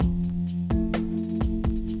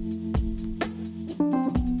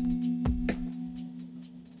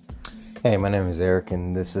Hey, my name is Eric,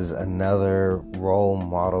 and this is another role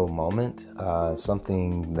model moment.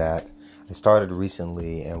 Something that I started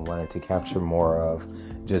recently and wanted to capture more of,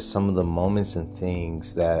 just some of the moments and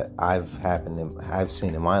things that I've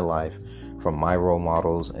seen in my life from my role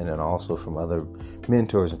models, and then also from other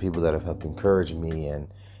mentors and people that have helped encourage me and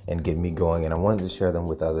get me going. And I wanted to share them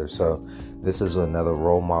with others. So this is another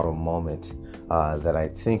role model moment that I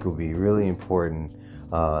think will be really important.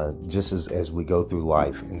 Just as we go through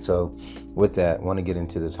life. And so with that, I want to get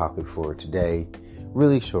into the topic for today.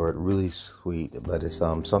 Really short, really sweet, but it's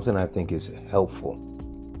something I think is helpful,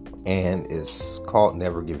 and it's called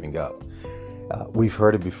never giving up. We've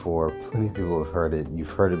heard it before. Plenty of people have heard it.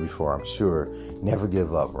 You've heard it before, I'm sure. Never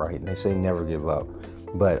give up, right? And they say never give up.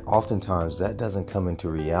 But oftentimes that doesn't come into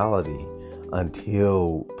reality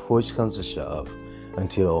until push comes to shove,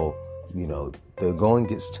 until, the going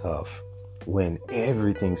gets tough, when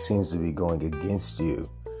everything seems to be going against you,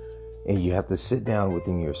 and you have to sit down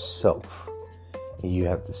within yourself, and you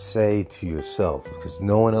have to say to yourself, because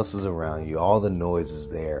no one else is around you, all the noise is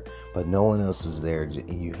there, but no one else is there,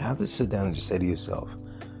 and you have to sit down and just say to yourself,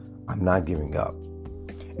 I'm not giving up.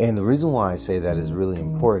 And the reason why I say that is really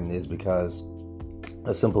important is because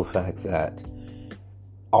a simple fact that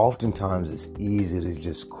oftentimes it's easy to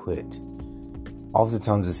just quit.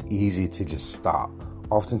 Oftentimes it's easy to just stop.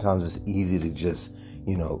 Oftentimes it's easy to just,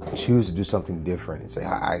 choose to do something different and say,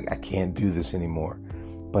 I can't do this anymore.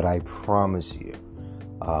 But I promise you,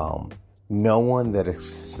 no one that has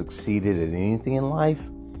succeeded at anything in life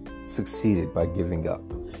succeeded by giving up.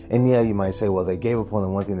 And yeah, you might say, well, they gave up on the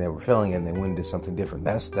one thing they were failing and they went and did something different.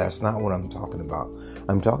 That's not what I'm talking about.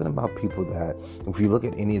 I'm talking about people that, if you look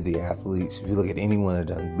at any of the athletes, if you look at anyone that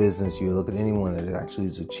has done business, you look at anyone that actually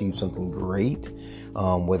has achieved something great,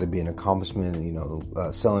 whether it be an accomplishment,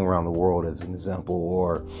 selling around the world as an example,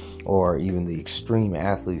 or even the extreme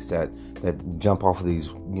athletes that jump off of these,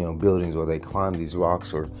 buildings, or they climb these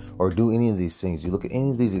rocks, or do any of these things. You look at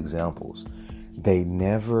any of these examples, they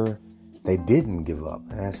didn't give up.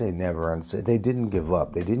 And I say never, and say they didn't give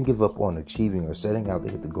up. They didn't give up on achieving or setting out to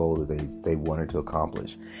hit the goal that they wanted to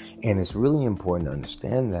accomplish. And it's really important to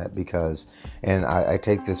understand that because, and I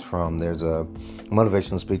take this from, there's a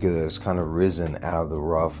motivational speaker that's kind of risen out of the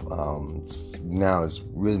rough. Now is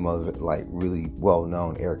really really well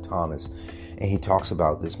known, Eric Thomas. And he talks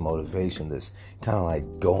about this motivation, this kind of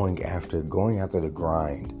like going after the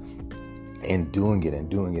grind, and doing it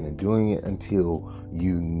until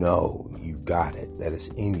you got it, that it's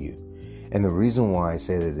in you. And the reason why I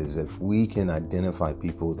say that is if we can identify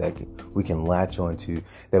people that we can latch onto,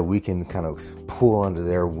 that we can kind of pull under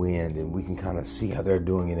their wind, and we can kind of see how they're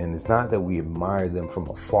doing it. And it's not that we admire them from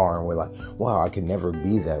afar and we're like, wow, I can never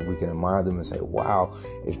be that. We can admire them and say, wow,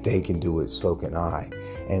 if they can do it, so can I.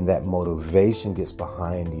 And that motivation gets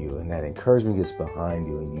behind you, and that encouragement gets behind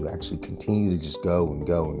you, and you actually continue to just go and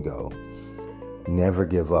go and go. Never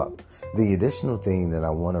give up. The additional thing that I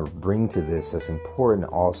want to bring to this that's important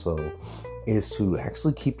also is to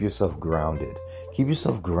actually keep yourself grounded. Keep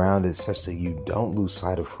yourself grounded such that you don't lose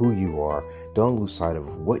sight of who you are, don't lose sight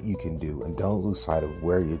of what you can do, and don't lose sight of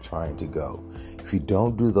where you're trying to go. If you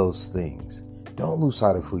don't do those things, don't lose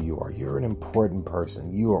sight of who you are. You're an important person.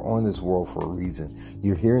 You are on this world for a reason.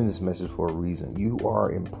 You're hearing this message for a reason. You are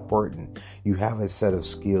important. You have a set of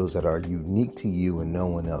skills that are unique to you and no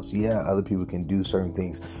one else. Yeah, other people can do certain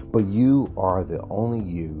things, but you are the only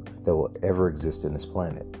you that will ever exist in this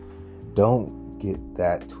planet. Don't get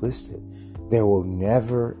that twisted. There will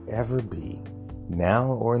never, ever be, now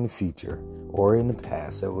or in the future or in the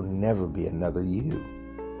past, there will never be another you.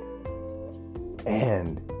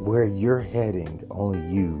 And where you're heading, only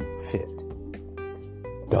you fit.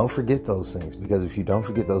 Don't forget those things, because if you don't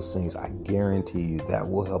forget those things, I guarantee you that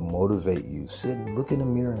will help motivate you. Sit and look in the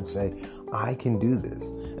mirror and say, I can do this.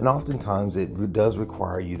 And oftentimes it does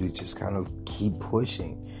require you to just kind of keep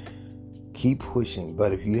pushing. Keep pushing.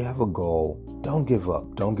 But if you have a goal, don't give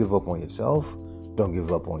up. Don't give up on yourself. Don't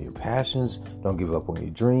give up on your passions. Don't give up on your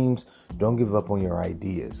dreams. Don't give up on your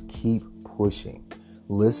ideas. Keep pushing.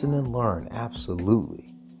 Listen and learn,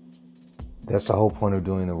 absolutely. That's the whole point of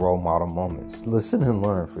doing the role model moments. Listen and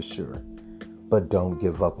learn for sure, but don't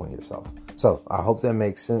give up on yourself. So I hope that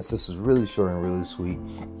makes sense. This is really short and really sweet,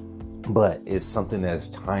 but it's something that is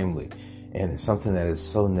timely, and it's something that is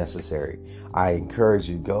so necessary. I encourage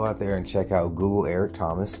you to go out there and check out Google Eric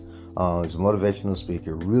Thomas. He's a motivational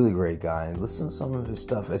speaker, really great guy, and listen to some of his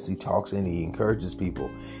stuff as he talks and he encourages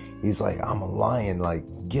people. He's like, I'm a lion, like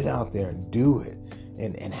get out there and do it.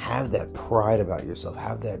 And have that pride about yourself.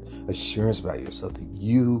 Have that assurance about yourself that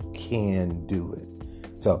you can do it.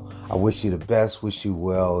 So I wish you the best, wish you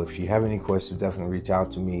well. If you have any questions, definitely reach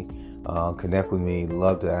out to me, connect with me.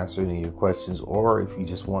 Love to answer any of your questions, or if you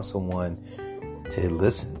just want someone to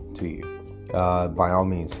listen to you, by all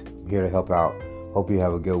means, I'm here to help out. Hope you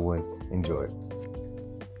have a good one. Enjoy it.